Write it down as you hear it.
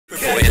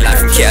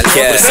Cali,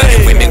 where the sun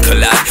and women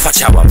collide.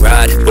 Watch how I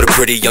ride with a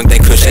pretty young thing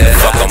pushing the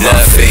fuck on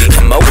my feet.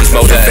 I'm always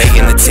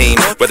motivating the team,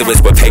 whether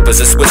it's with papers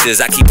or switches.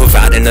 I keep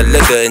providing the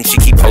liquor and she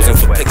keep posing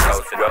for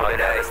pictures.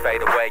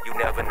 Fade away, you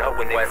never know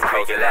when it's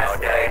call your last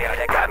day.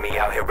 That got me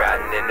out here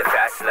riding in the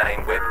fast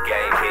lane, whip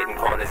game, hitting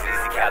corners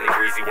easy, Cali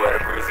breezy,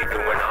 what a breezy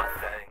doing our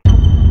thing.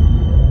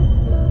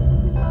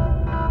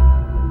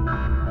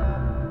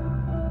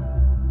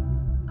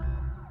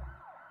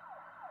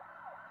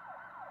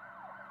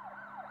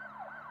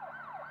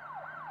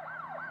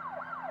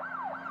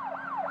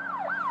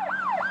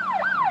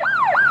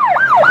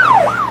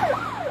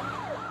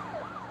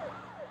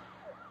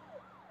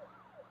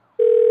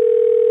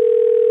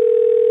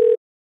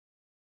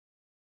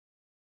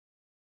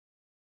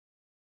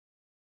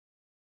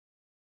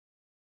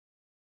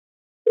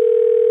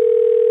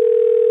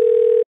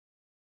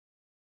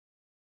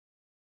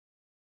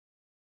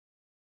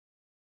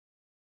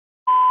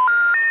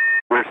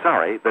 We're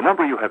sorry, the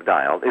number you have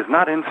dialed is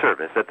not in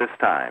service at this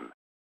time.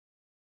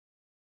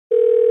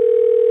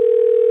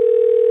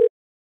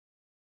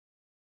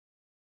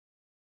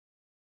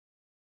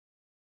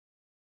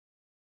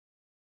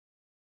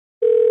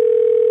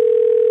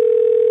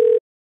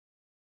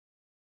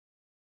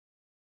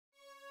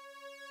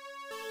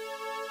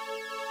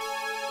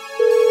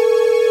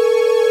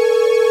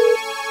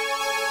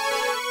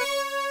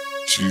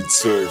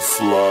 Gthek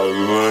fly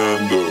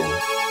Atlando.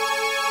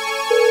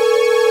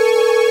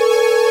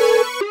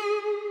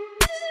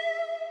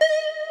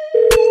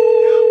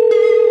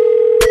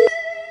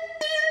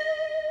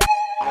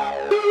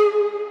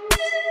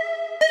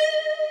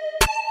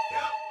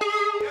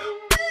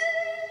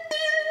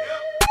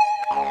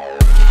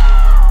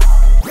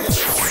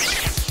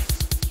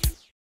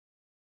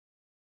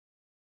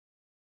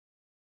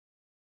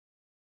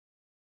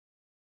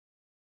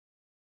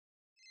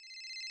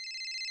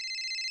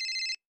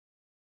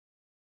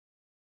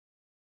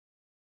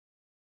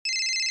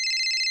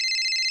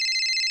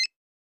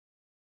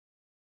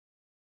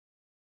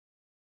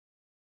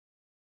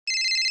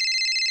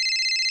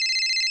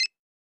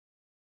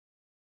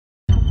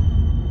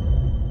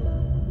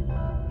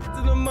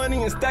 The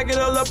money and stack it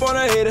all up on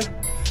a hater.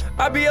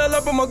 I be all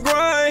up on my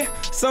grind,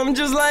 something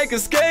just like a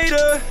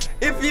skater.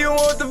 If you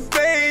want the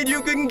fade,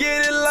 you can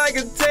get it like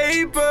a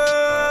taper.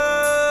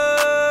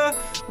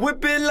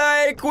 Whip it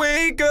like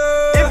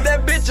Quaker. If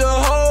that bitch a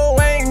hoe,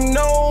 ain't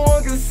no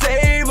one can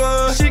save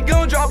her. She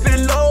gon' drop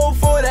it low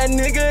for that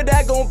nigga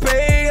that gon'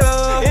 pay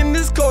her. In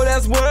this cold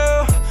ass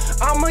world,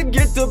 I'ma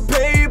get the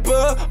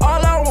paper.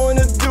 All I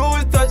wanna do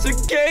is touch a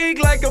cake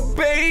like a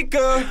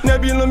baker.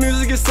 Nebula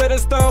music is set in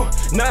stone.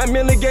 9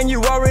 million gang,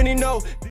 you already know.